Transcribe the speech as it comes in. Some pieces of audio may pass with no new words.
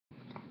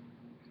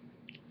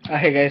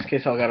Hey guys, K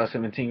Salgado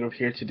 17 Group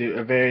here to do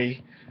a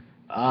very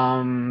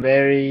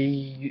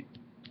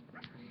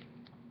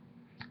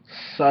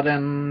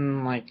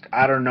sudden, like,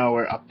 out of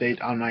nowhere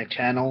update on my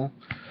channel.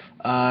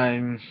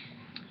 Um,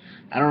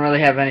 I don't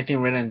really have anything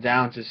written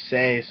down to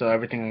say, so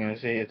everything I'm gonna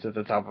say is at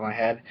the top of my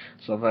head.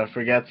 So if I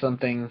forget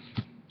something,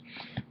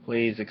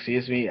 please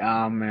excuse me.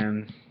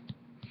 And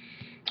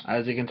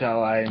as you can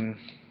tell, I'm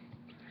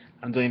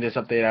doing this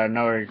update out of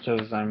nowhere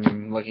because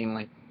I'm looking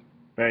like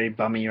very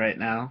bummy right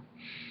now.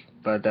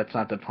 But that's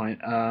not the point.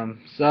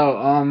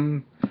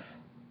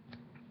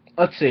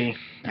 Let's see.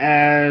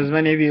 As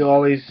many of you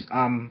always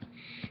in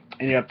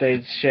your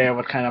updates share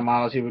what kind of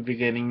models you would be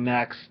getting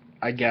next,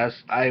 I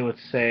guess I would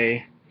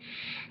say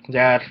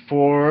that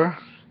for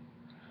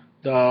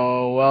the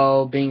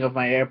well-being of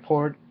my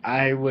airport,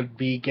 I would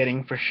be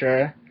getting for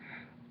sure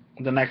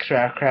the next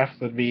aircraft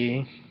would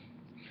be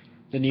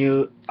the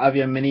new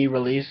Avia Mini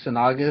release in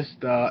August,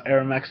 the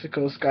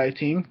Aeromexico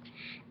SkyTeam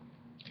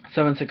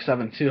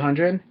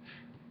 767-200,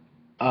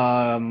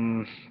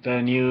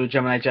 the new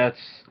Gemini Jets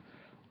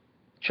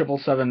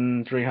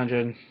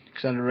 777-300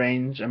 extended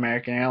range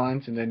American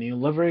Airlines in the new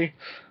livery.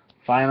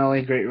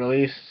 Finally, great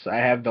release. I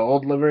have the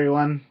old livery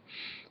one,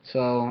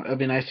 so it'd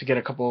be nice to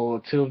get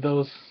two of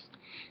those.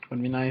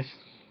 Would be nice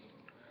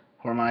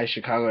for my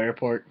Chicago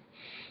airport.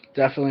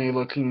 Definitely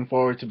looking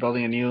forward to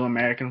building a new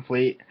American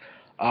fleet.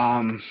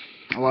 Um,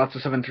 Lots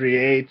of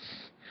 738s,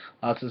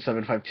 lots of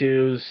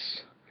 752s,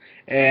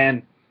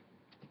 and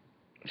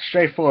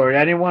straightforward.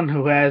 Anyone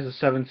who has a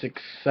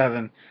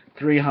 767-300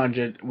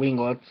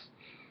 winglets,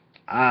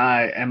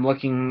 I am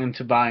looking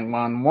into buying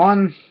one.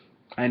 One,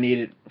 I need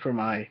it for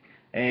my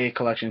A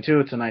collection. Two,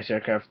 it's a nice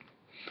aircraft.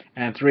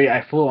 And three,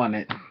 I flew on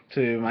it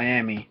to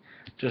Miami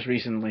just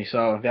recently,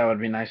 so that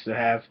would be nice to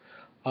have.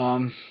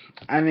 Um,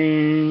 I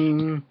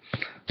mean,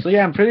 so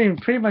yeah, I'm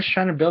pretty much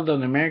trying to build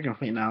an American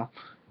fleet now.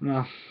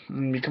 No,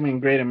 I'm becoming a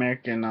great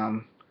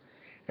American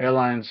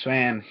airlines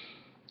fan.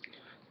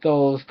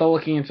 Still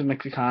looking into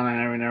Mexicana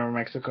and everything,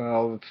 Mexico,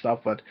 all that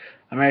stuff, but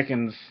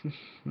Americans,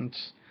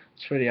 it's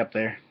pretty up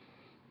there.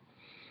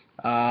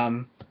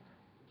 Um,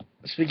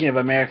 Speaking of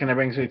American, that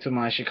brings me to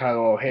my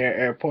Chicago O'Hare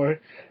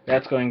Airport.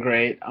 That's going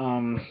great.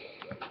 I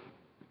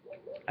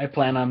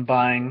plan on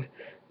buying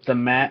the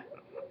mat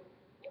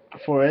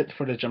for it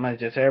for the Gemini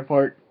Jets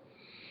Airport.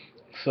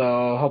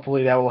 So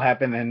hopefully that will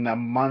happen in a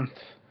month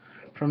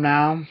from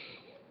now.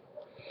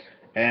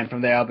 And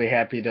from there I'll be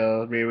happy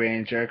to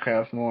rearrange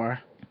aircraft more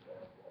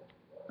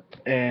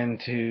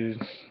into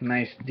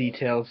nice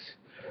details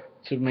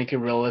to make a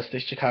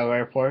realistic Chicago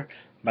airport.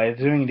 By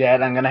doing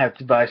that, I'm going to have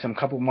to buy some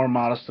couple more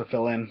models to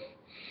fill in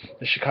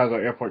the Chicago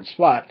airport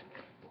spot.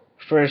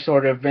 First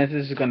order of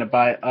business is going to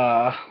buy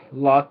a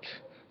Lot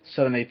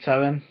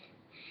 787,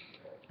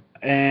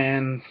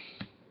 and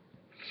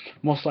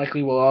most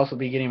likely will also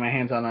be getting my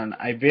hands on an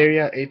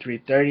Iberia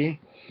A330,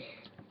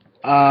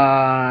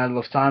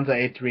 Lufthansa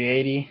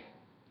A380.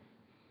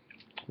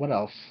 What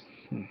else?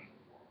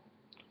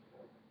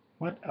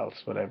 What else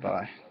would I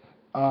buy?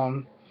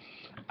 Um,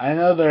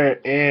 Another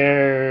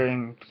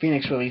Air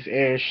Phoenix release,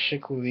 Air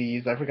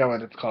Shiklis. I forgot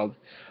what it's called.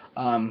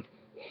 Um,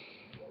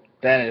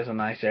 that is a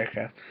nice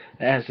aircraft.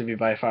 That has to be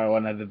by far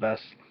one of the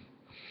best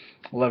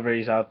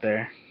liveries out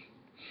there.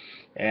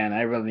 And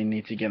I really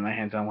need to get my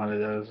hands on one of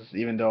those,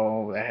 even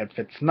though it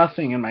fits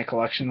nothing in my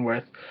collection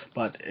worth,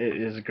 but it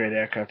is a great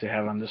aircraft to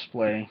have on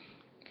display.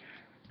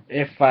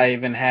 If I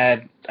even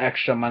had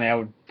extra money, I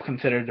would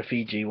consider the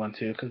Fiji one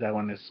too, because that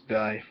one is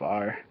by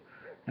far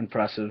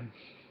impressive.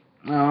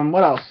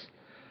 What else?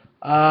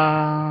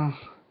 Uh,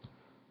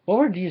 what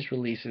were these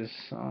releases?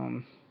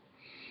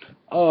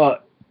 Oh,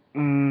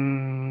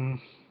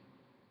 um,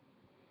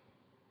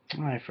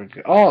 I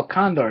forget. Oh,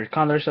 Condor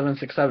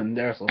 767.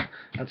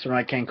 That's from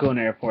my Cancun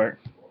airport.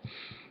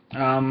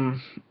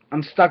 Um,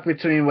 I'm stuck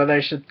between whether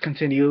I should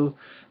continue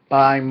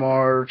buying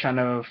more, trying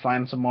to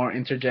find some more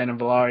Interjet and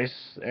Volaris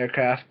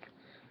aircraft.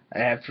 I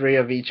have three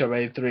of each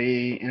already,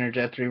 three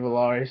Interjet, three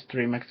Volaris,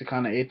 three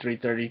Mexicana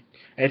A330,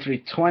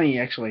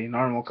 A320 actually,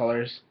 normal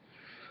colors.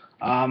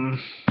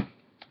 Um,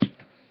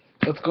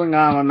 what's going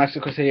on with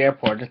Mexico City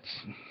Airport?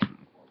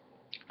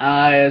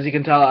 As you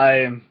can tell,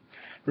 I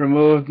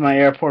removed my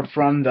airport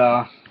from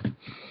the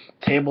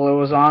table it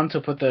was on to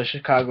put the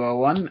Chicago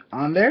one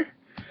on there,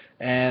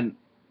 and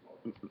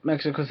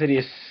Mexico City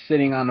is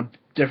sitting on a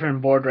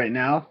different board right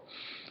now.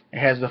 It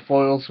has the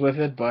foils with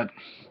it, but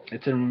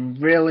it's in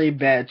really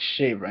bad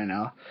shape right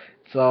now.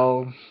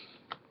 So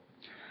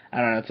I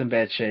don't know, it's in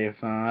bad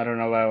shape. I don't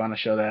know why I want to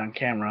show that on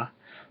camera.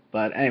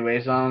 But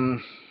anyways,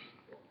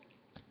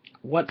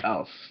 what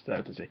else do I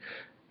have to say?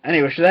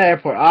 Anyway, for that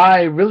airport,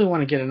 I really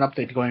want to get an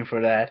update going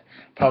for that.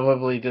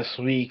 Probably this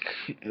week.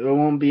 It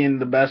won't be in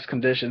the best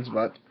conditions,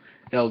 but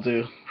it'll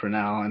do for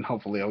now, and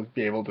hopefully I'll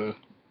be able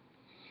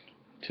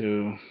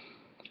to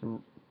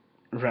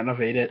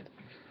renovate it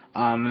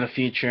in the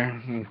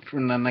future,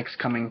 in the next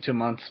coming 2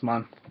 months,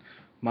 month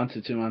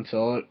to 2 months.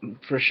 So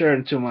for sure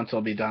in 2 months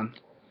I'll be done.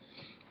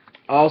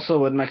 Also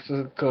with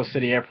Mexico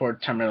City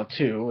Airport Terminal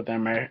 2 with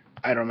the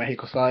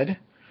Aeromexico side,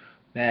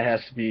 that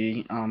has to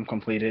be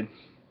completed.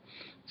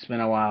 It's been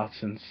a while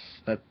since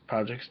that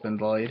project's been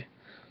delayed.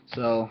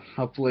 So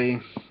hopefully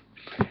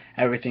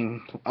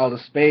everything, all the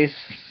space.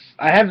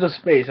 I have the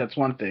space, that's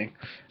one thing.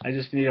 I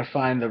just need to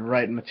find the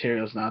right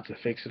materials now to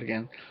fix it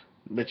again.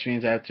 Which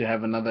means I have to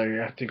have I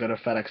have to go to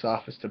FedEx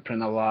office to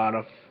print a lot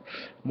of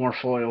more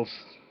foils.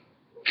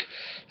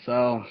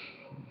 So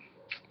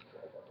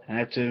I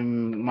have to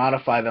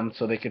modify them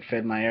so they could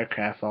fit my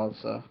aircraft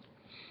also.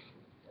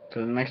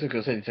 Because in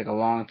Mexico City it took a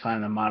long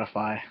time to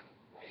modify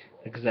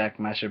exact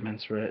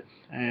measurements for it.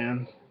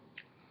 And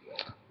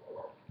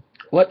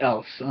what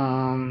else?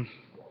 What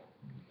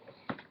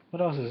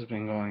else has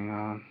been going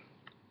on?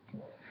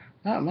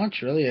 Not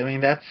much really. I mean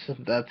that's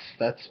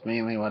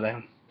mainly what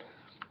I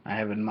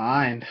have in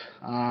mind.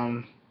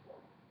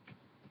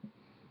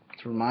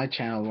 For my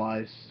channel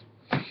wise,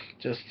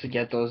 just to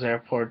get those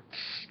airports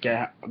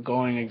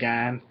going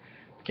again,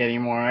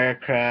 getting more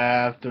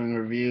aircraft, doing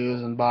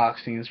reviews,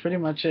 unboxing. Is pretty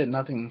much it.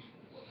 Nothing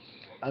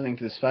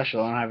too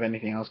special. I don't have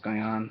anything else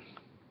going on.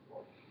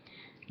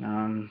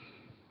 Um,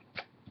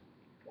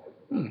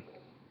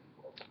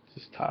 this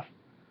is tough.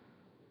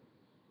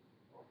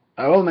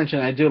 I will mention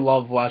I do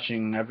love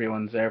watching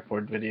everyone's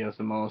airport videos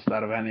the most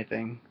out of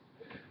anything.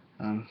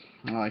 I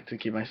like to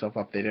keep myself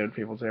updated with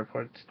people's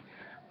airports,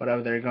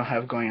 whatever they're gonna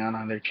have going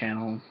on their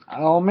channel.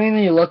 I'll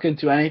mainly look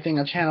into anything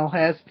a channel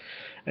has,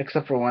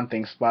 except for one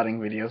thing: spotting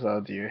videos.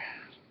 Oh dear,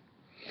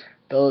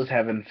 those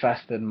have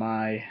infested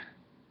my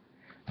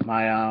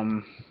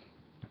my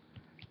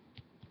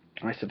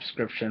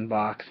subscription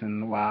box,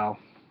 and wow,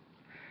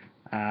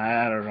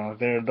 I don't know.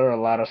 There are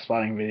a lot of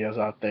spotting videos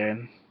out there,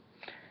 and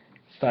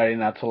starting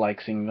not to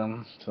like seeing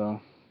them. So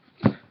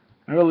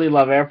I really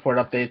love airport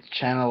updates,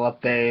 channel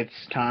updates,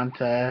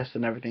 contests,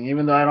 and everything.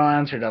 Even though I don't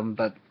answer them,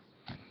 but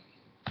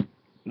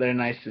they're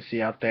nice to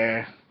see out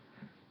there.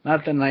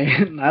 Not that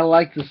I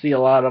like to see a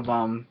lot of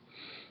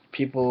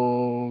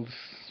people's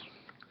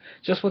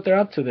just what they're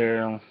up to,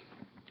 their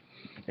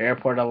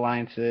airport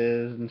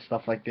alliances and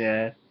stuff like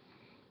that.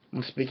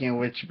 And speaking of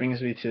which,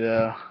 brings me to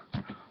the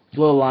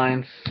Blue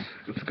Alliance.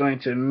 It's going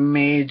to a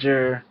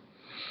major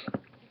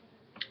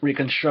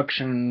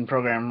reconstruction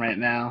program right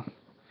now,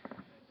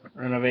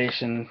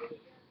 renovation,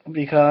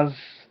 because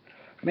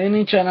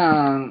mainly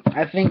trying to.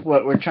 I think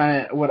what we're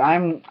trying to, what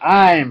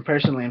I'm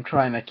personally am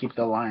trying to keep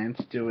the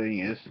Alliance doing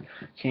is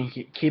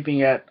keeping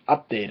it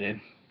updated.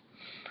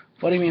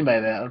 What do you mean by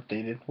that,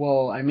 updated?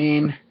 Well, I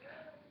mean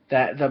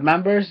that the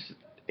members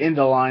in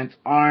the Alliance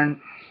aren't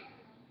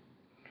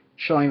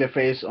showing their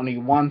face only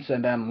once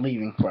and then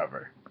leaving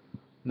forever.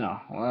 No.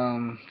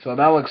 So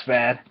that looks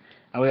bad,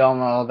 and we all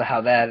know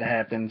how that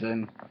happens.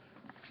 And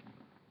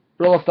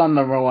rule of thumb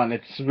number one: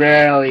 it's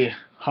really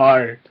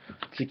hard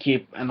to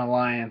keep an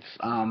alliance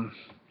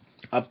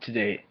up to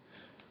date.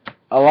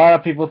 A lot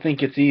of people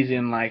think it's easy,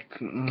 and like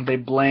they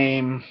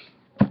blame,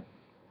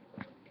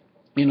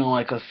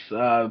 like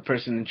a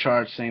person in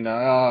charge, saying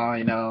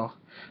that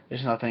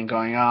there's nothing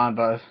going on,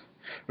 but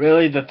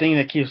really the thing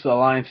that keeps the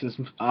alliances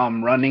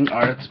running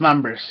are its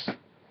members.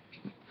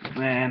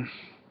 And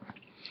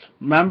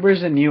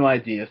members and new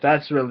ideas.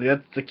 That's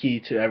the key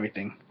to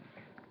everything.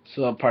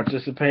 So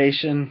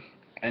participation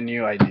and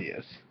new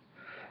ideas.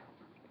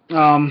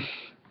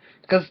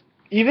 Because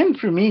even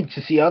for me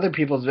to see other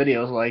people's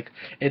videos, like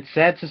it's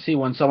sad to see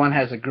when someone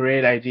has a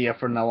great idea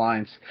for an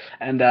alliance,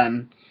 and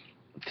then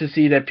to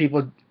see that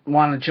people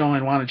want to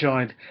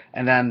join,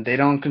 and then they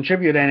don't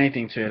contribute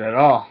anything to it at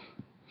all.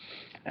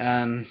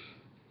 And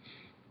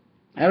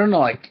I don't know,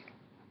 like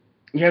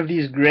you have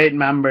these great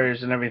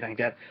members and everything like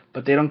that,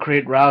 but they don't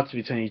create routes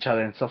between each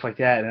other and stuff like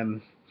that,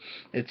 and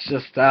it's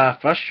just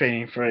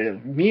frustrating for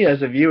me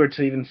as a viewer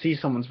to even see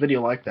someone's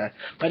video like that.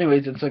 But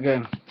anyways, I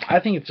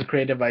think it's a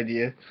creative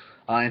idea,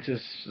 and to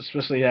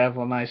especially have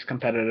a nice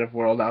competitive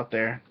world out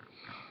there.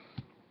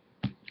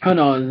 Who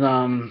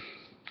knows?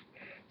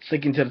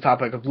 Sticking to the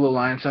topic of Blue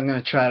Alliance, I'm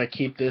gonna try to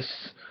keep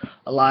this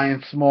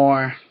alliance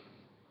more,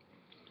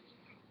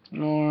 I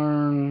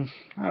don't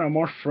know,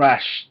 more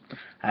fresh.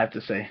 I have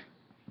to say.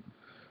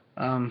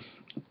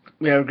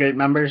 We have great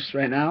members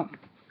right now.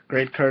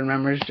 Great current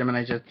members: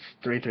 Gemini Jets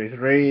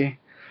 333,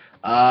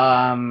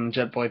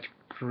 Jetboy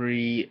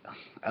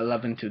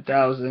 311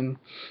 2000,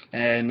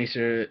 and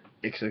Mr.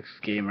 XX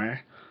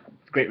Gamer.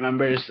 Great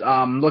members.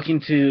 Looking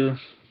to.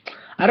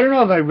 I don't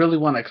know if I really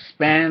want to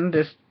expand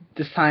this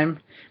time,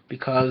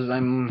 because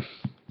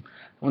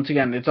once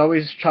again, it's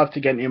always tough to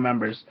get new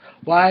members.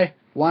 Why?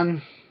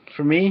 One,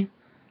 for me,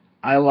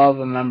 I love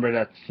a member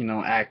that's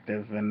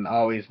active and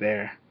always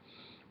there.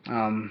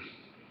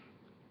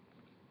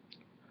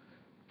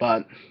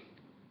 But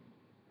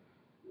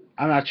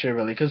I'm not sure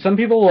really, because some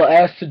people will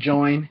ask to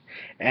join,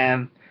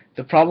 and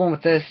the problem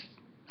with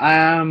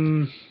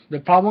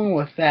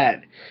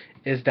that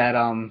is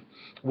that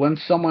when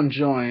someone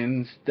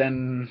joins,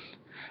 then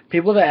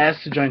people that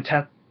ask to join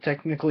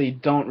technically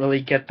don't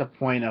really get the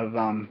point of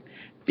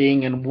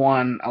being in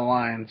one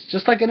alliance.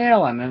 Just like an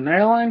airline. An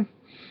airline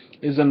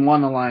is in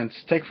one alliance.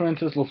 Take for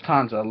instance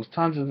Lufthansa.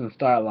 Lufthansa is in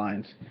Star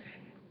Alliance.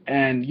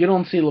 And you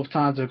don't see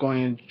Lufthansa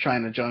going and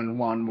trying to join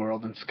One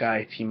World and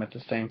Sky Team at the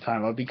same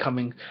time, or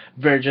becoming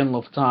Virgin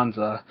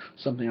Lufthansa,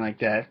 something like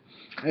that.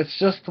 It's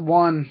just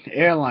one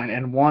airline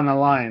and one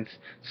alliance.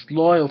 It's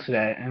loyal to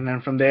that, and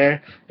then from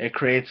there, it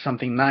creates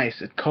something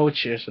nice. It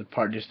co-shares with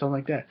partners, stuff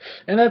like that.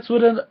 And that's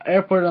what an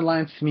airport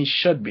alliance to me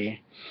should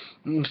be.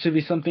 It should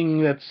be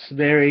something that's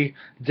very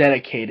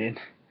dedicated,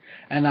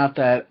 and not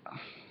that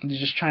you're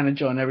just trying to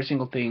join every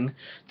single thing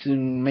to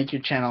make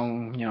your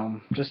channel,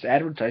 just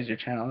advertise your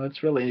channel.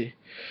 That's really,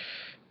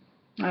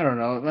 I don't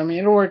know. I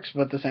mean, it works,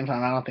 but at the same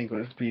time, I don't think it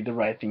would be the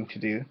right thing to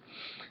do.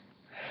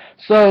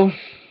 So,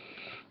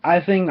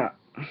 I think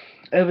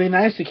it'd be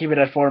nice to keep it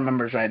at 4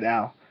 members right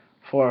now.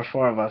 Four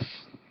of us.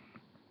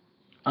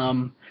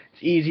 It's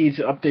easy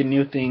to update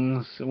new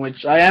things,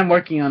 which I am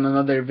working on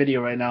another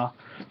video right now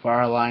for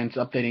our alliance,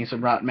 updating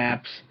some route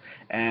maps,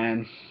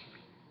 and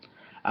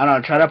I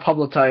don't know, try to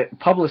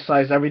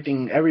publicize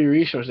everything, every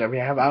resource that we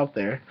have out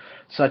there,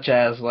 such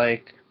as,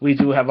 like, we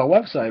do have a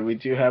website, we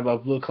do have a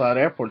Blue Cloud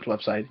Airports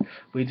website,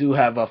 we do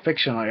have a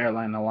fictional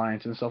airline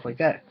alliance and stuff like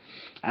that.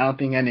 I don't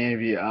think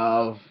any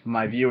of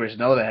my viewers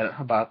know that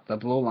about the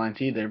Blue Alliance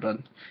either, but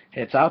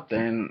it's out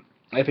there, and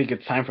I think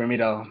it's time for me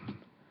to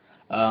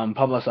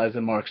publicize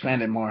it more,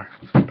 expand it more,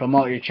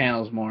 promote your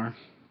channels more.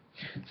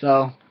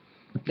 So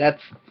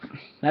that's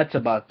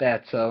about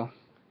that. So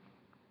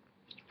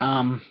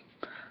I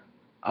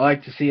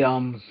like to see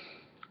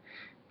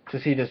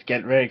this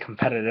get very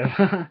competitive.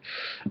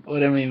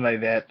 What I mean by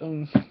that,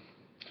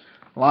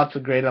 lots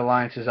of great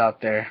alliances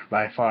out there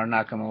by far.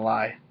 Not gonna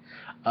lie.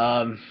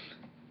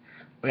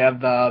 We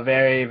have the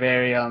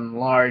very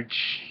large.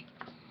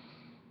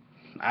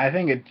 I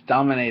think it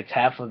dominates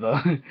half of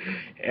the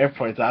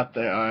airports out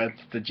there. Or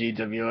it's the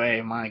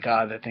GWA. My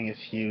God, that thing is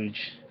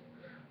huge.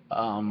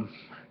 I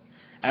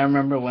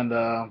remember when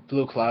the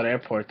Blue Cloud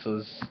Airports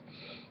was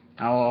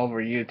all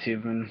over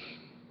YouTube, and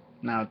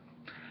now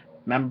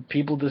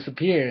people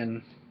disappear,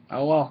 and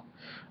oh well.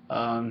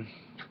 I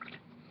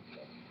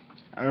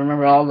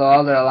remember all the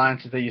other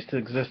alliances that used to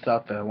exist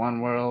out there.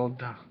 One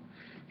World,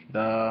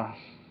 the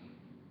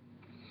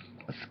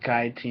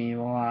Sky Team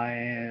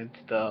Alliance,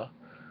 the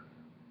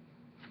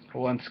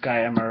One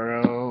Sky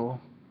MRO,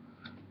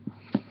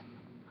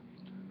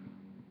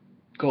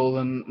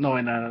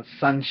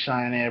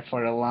 Sunshine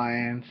Airport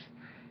Alliance,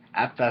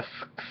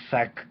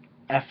 FSX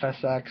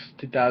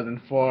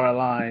 2004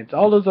 Alliance.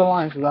 All those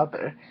alliances out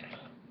there.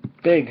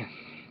 Big.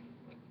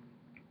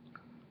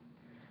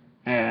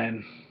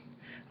 And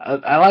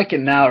I like it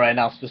now, right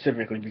now,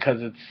 specifically,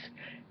 because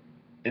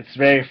it's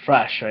very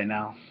fresh right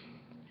now.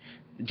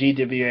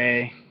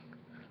 GWA,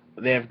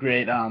 they have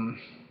great,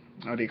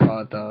 what do you call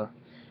it, the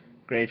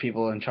great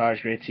people in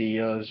charge, great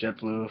CEOs,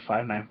 JetBlue,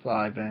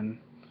 595, and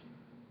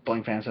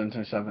Boeing Fan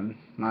 727.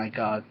 My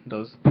God,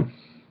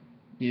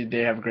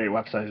 they have great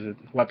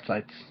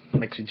websites.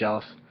 Makes me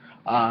jealous.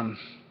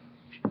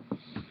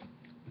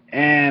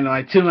 And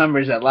my 2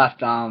 members that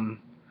left, Model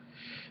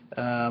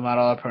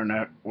Airport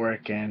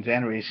Network and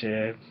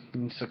Xanresearch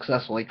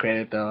successfully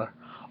created the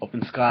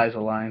Open Skies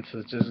Alliance.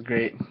 It's just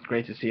great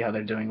to see how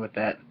they're doing with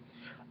that.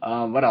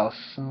 What else?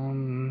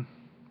 And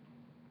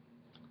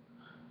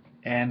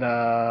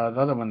the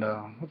other one,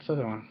 though. What's the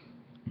other one?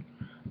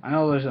 I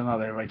know there's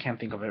another, but I can't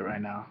think of it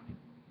right now.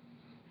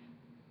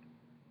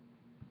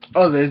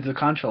 Oh, there's the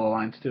Control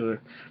Alliance too.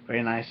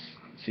 Very nice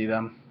to see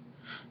them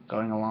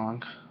going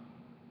along.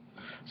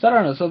 So I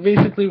don't know. So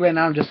basically, right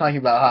now I'm just talking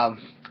about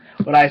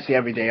what I see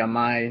every day on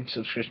my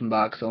subscription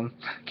box. So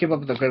keep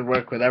up the good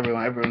work with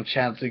everyone's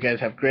channels. You guys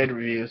have great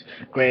reviews,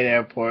 great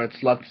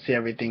airports. Love to see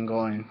everything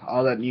going.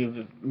 All that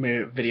new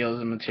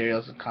videos and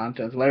materials and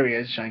content. Larry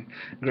is showing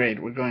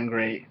great. We're going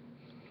great.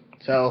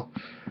 So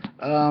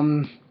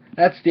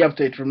that's the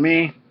update from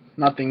me.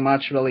 Nothing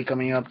much really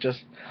coming up.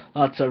 Just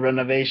lots of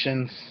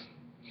renovations.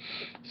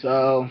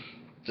 So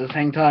just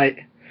hang tight.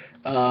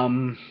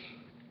 And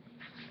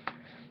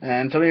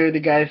tell me what you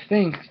guys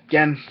think.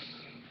 Again,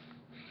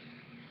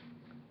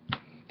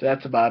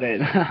 that's about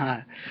it.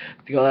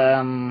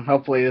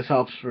 Hopefully this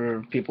helps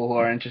for people who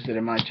are interested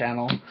in my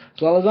channel,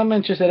 as well as I'm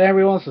interested in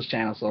everyone else's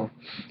channel, so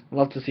I'd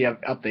love to see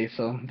updates,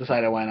 so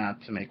decided why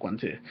not to make one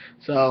too.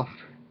 So,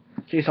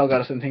 Peace, I'll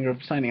go to Team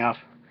Group, signing off.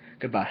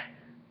 Goodbye.